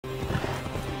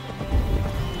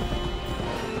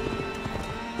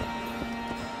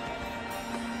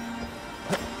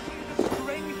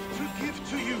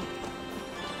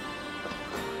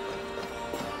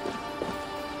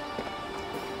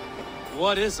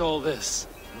What is all this?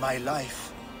 My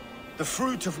life. The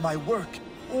fruit of my work,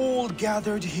 all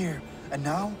gathered here. And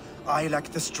now, I lack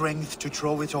the strength to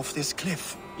throw it off this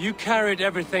cliff. You carried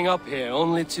everything up here,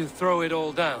 only to throw it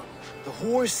all down. The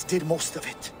horse did most of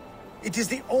it. It is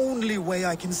the only way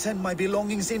I can send my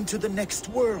belongings into the next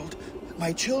world.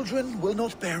 My children will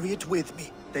not bury it with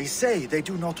me. They say they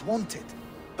do not want it.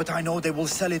 But I know they will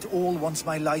sell it all once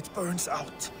my light burns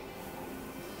out.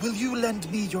 Will you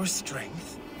lend me your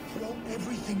strength? Throw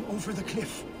everything over the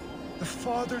cliff. The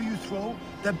farther you throw,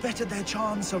 the better their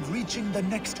chance of reaching the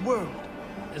next world.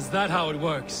 Is that how it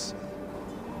works?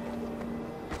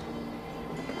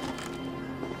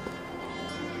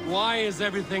 Why is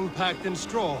everything packed in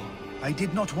straw? I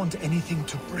did not want anything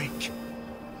to break.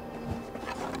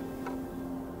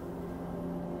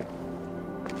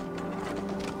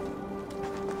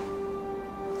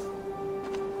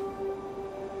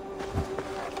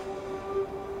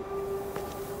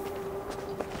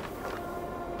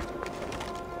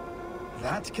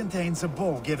 That contains a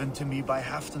bow given to me by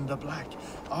Halfdan the Black,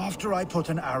 after I put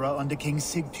an arrow under King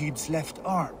Sigtyd's left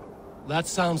arm. That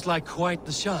sounds like quite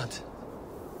the shot.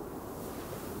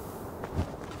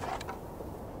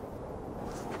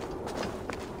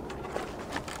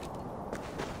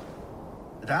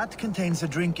 That contains a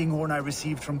drinking horn I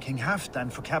received from King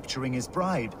Halfdan for capturing his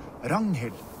bride,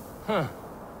 Ragnhild. Huh.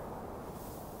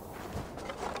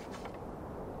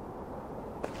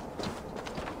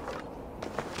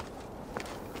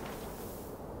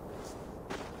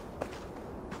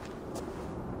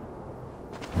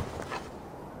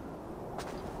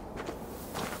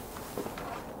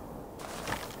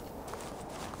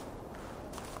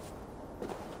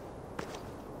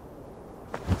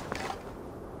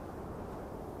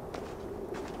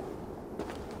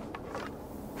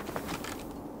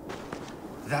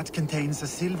 That contains a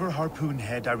silver harpoon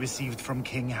head I received from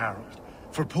King Harald,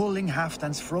 for pulling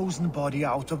Halfdan's frozen body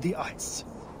out of the ice.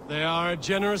 They are a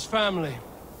generous family.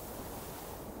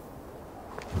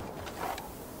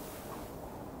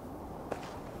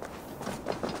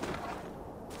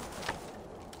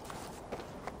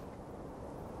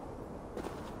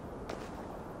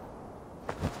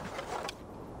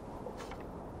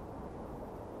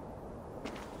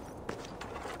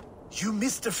 You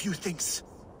missed a few things.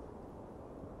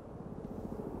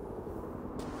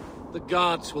 The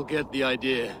gods will get the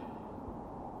idea.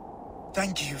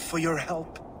 Thank you for your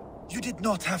help. You did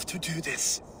not have to do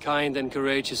this. Kind and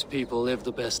courageous people live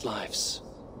the best lives.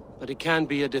 But it can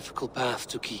be a difficult path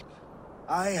to keep.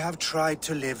 I have tried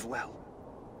to live well.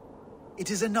 It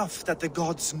is enough that the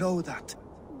gods know that,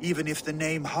 even if the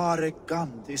name Harek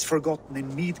Gand is forgotten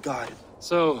in Midgard.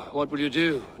 So, what will you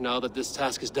do, now that this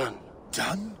task is done?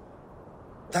 Done?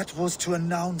 That was to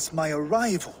announce my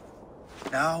arrival.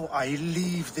 Now I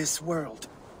leave this world.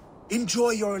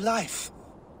 Enjoy your life.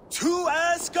 To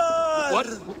Asgard!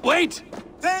 What? Wait!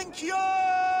 Thank you!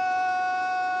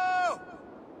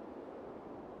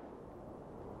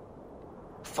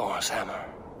 Thor's hammer.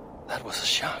 That was a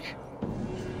shock.